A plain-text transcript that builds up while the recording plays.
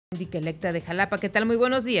Síndica electa de Jalapa. ¿Qué tal? Muy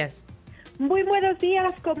buenos días. Muy buenos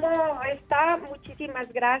días, ¿cómo está?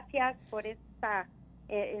 Muchísimas gracias por esta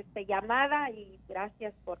llamada y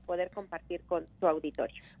gracias por poder compartir con su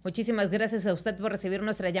auditorio. Muchísimas gracias a usted por recibir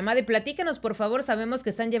nuestra llamada y platícanos, por favor. Sabemos que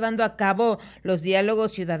están llevando a cabo los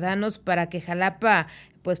diálogos ciudadanos para que Jalapa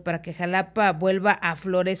vuelva a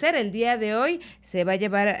florecer. El día de hoy se va a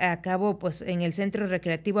llevar a cabo en el centro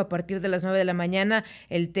recreativo a partir de las 9 de la mañana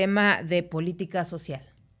el tema de política social.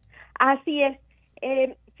 Así es.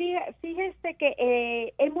 Fíjese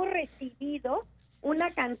que hemos recibido una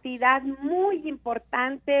cantidad muy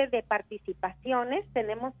importante de participaciones.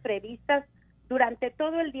 Tenemos previstas durante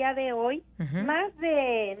todo el día de hoy más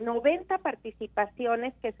de 90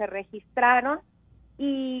 participaciones que se registraron,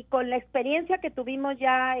 y con la experiencia que tuvimos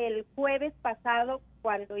ya el jueves pasado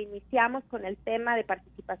cuando iniciamos con el tema de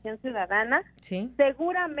participación ciudadana, ¿sí?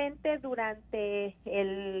 Seguramente durante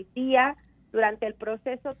el día, durante el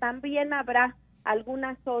proceso, también habrá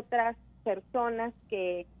algunas otras personas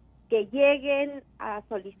que lleguen a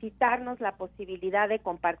solicitarnos la posibilidad de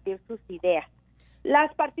compartir sus ideas.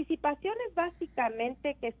 Las participaciones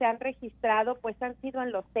básicamente que se han registrado pues han sido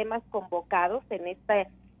en los temas convocados en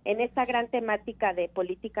esta gran temática de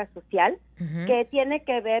política social, que tiene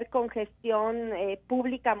que ver con gestión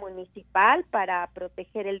pública municipal para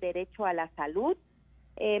proteger el derecho a la salud.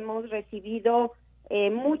 Hemos recibido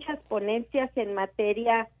muchas ponencias en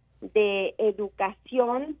materia de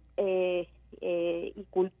educación y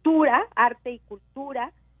cultura, arte y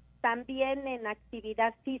cultura, también en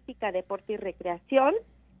actividad física, deporte y recreación,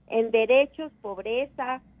 en derechos,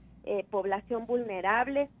 pobreza, población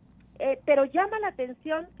vulnerable, pero llama la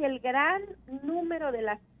atención que el gran número de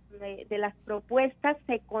las propuestas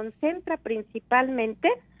se concentra principalmente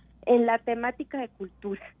en la temática de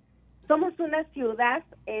cultura. Somos una ciudad,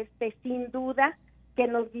 sin duda, que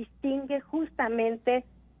nos distingue justamente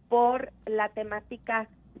por la temática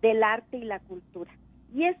del arte y la cultura.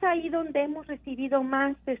 Y es ahí donde hemos recibido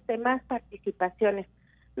más participaciones.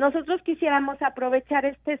 Nosotros quisiéramos aprovechar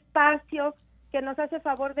este espacio que nos hace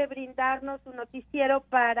favor de brindarnos un noticiero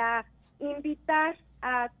para invitar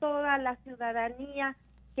a toda la ciudadanía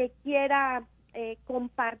que quiera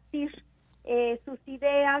compartir sus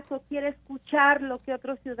ideas o quiere escuchar lo que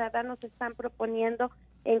otros ciudadanos están proponiendo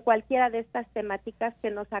en cualquiera de estas temáticas,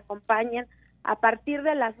 que nos acompañen a partir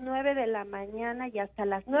de las 9 de la mañana y hasta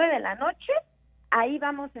las 9 de la noche. Ahí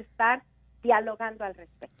vamos a estar dialogando al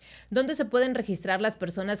respecto. ¿Dónde se pueden registrar las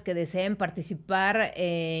personas que deseen participar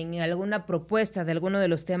en alguna propuesta de alguno de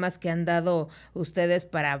los temas que han dado ustedes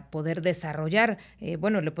para poder desarrollar? Le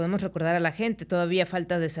podemos recordar a la gente, todavía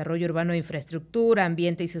falta desarrollo urbano e infraestructura,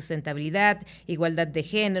 ambiente y sustentabilidad, igualdad de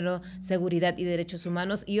género, seguridad y derechos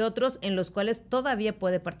humanos y otros en los cuales todavía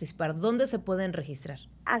puede participar. ¿Dónde se pueden registrar?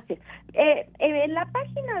 Así es. En la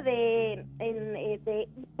página de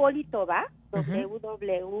Hipólito Va,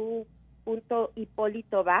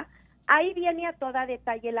 www.hipólito Va, ahí viene a toda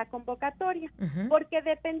detalle la convocatoria, porque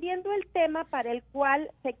dependiendo el tema para el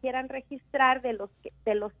cual se quieran registrar, de los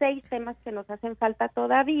 6 temas que nos hacen falta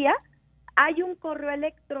todavía, hay un correo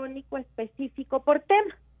electrónico específico por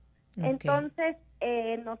tema. Okay. Entonces,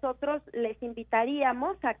 nosotros les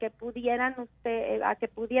invitaríamos a que pudiera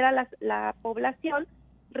la población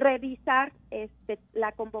revisar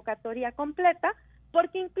la convocatoria completa,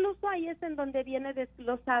 porque incluso ahí es en donde viene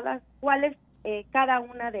desglosadas cuál es cada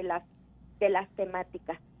una de las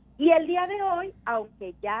temáticas. Y el día de hoy,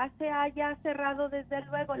 aunque ya se haya cerrado desde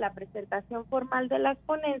luego la presentación formal de las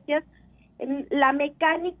ponencias, la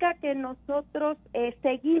mecánica que nosotros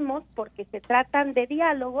seguimos, porque se tratan de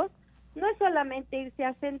diálogos, no es solamente irse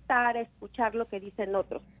a sentar a escuchar lo que dicen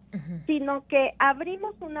otros, sino que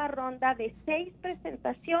abrimos una ronda de 6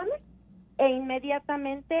 presentaciones e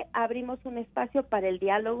inmediatamente abrimos un espacio para el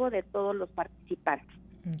diálogo de todos los participantes.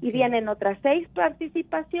 Okay. Y vienen otras 6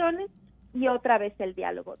 participaciones y otra vez el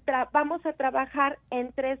diálogo. Vamos a trabajar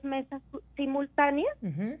en 3 mesas simultáneas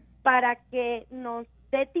para que nos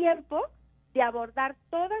dé tiempo de abordar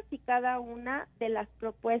todas y cada una de las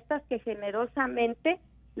propuestas que generosamente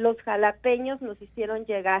los jalapeños nos hicieron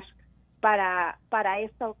llegar para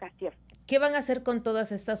esta ocasión. ¿Qué van a hacer con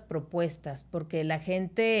todas estas propuestas? Porque la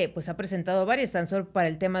gente ha presentado varias, tan solo para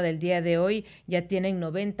el tema del día de hoy ya tienen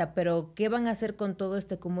 90, pero ¿qué van a hacer con todo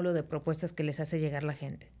este cúmulo de propuestas que les hace llegar la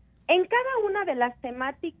gente? En cada una de las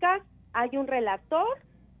temáticas hay un relator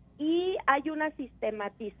y hay una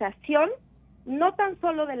sistematización, no tan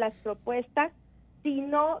solo de las propuestas,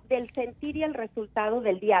 sino del sentir y el resultado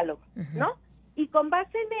del diálogo, ¿no? Y con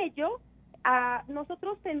base en ello,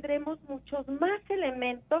 nosotros tendremos muchos más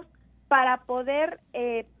elementos para poder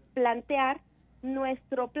plantear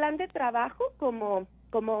nuestro plan de trabajo como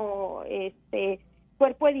cuerpo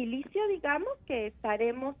edilicio, digamos, que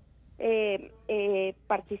estaremos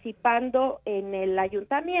participando en el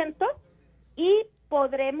ayuntamiento, y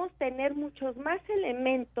podremos tener muchos más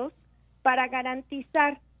elementos para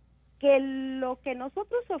garantizar que lo que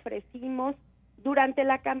nosotros ofrecimos durante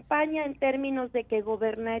la campaña en términos de que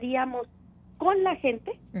gobernaríamos con la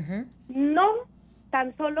gente, no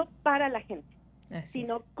tan solo para la gente,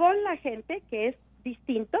 sino con la gente, que es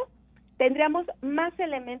distinto, tendríamos más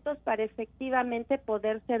elementos para efectivamente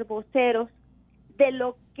poder ser voceros de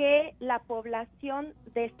lo que la población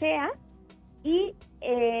desea, y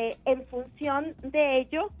en función de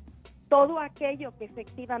ello, todo aquello que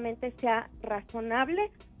efectivamente sea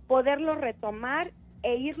razonable, poderlo retomar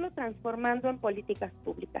e irlo transformando en políticas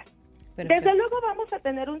públicas. Perfecto. Desde luego vamos a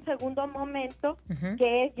tener un segundo momento,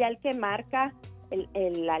 que es ya el que marca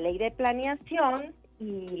la ley de planeación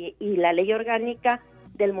y la ley orgánica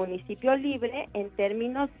del municipio libre, en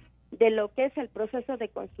términos de lo que es el proceso de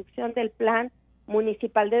construcción del plan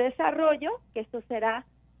municipal de desarrollo, que esto será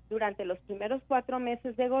durante los primeros 4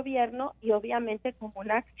 meses de gobierno, y obviamente como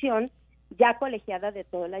una acción ya colegiada de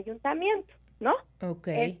todo el ayuntamiento, ¿no?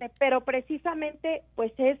 Okay. Pero precisamente,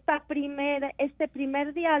 pues este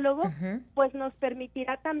primer diálogo, pues nos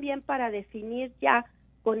permitirá también para definir ya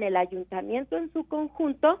con el ayuntamiento en su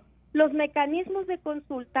conjunto los mecanismos de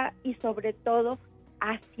consulta, y sobre todo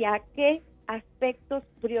hacia qué aspectos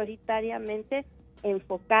prioritariamente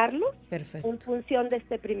enfocarlos. Perfecto. En función de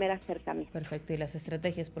este primer acercamiento. Perfecto, y las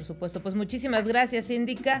estrategias, por supuesto. Pues muchísimas gracias,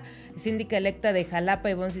 síndica electa de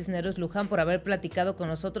Jalapa, Ivonne Cisneros Luján, por haber platicado con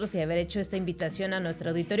nosotros y haber hecho esta invitación a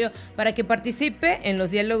nuestro auditorio para que participe en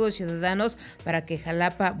los diálogos ciudadanos, para que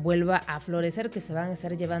Jalapa vuelva a florecer, que se van a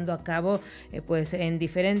estar llevando a cabo pues en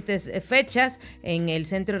diferentes fechas en el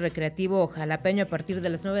Centro Recreativo Jalapeño, a partir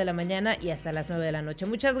de las 9 de la mañana y hasta las 9 de la noche.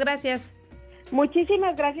 Muchas gracias.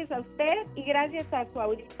 Muchísimas gracias a usted y gracias a su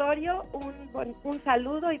auditorio. Un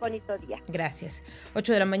saludo y bonito día. Gracias.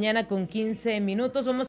 8 de la mañana con 15 minutos. Vamos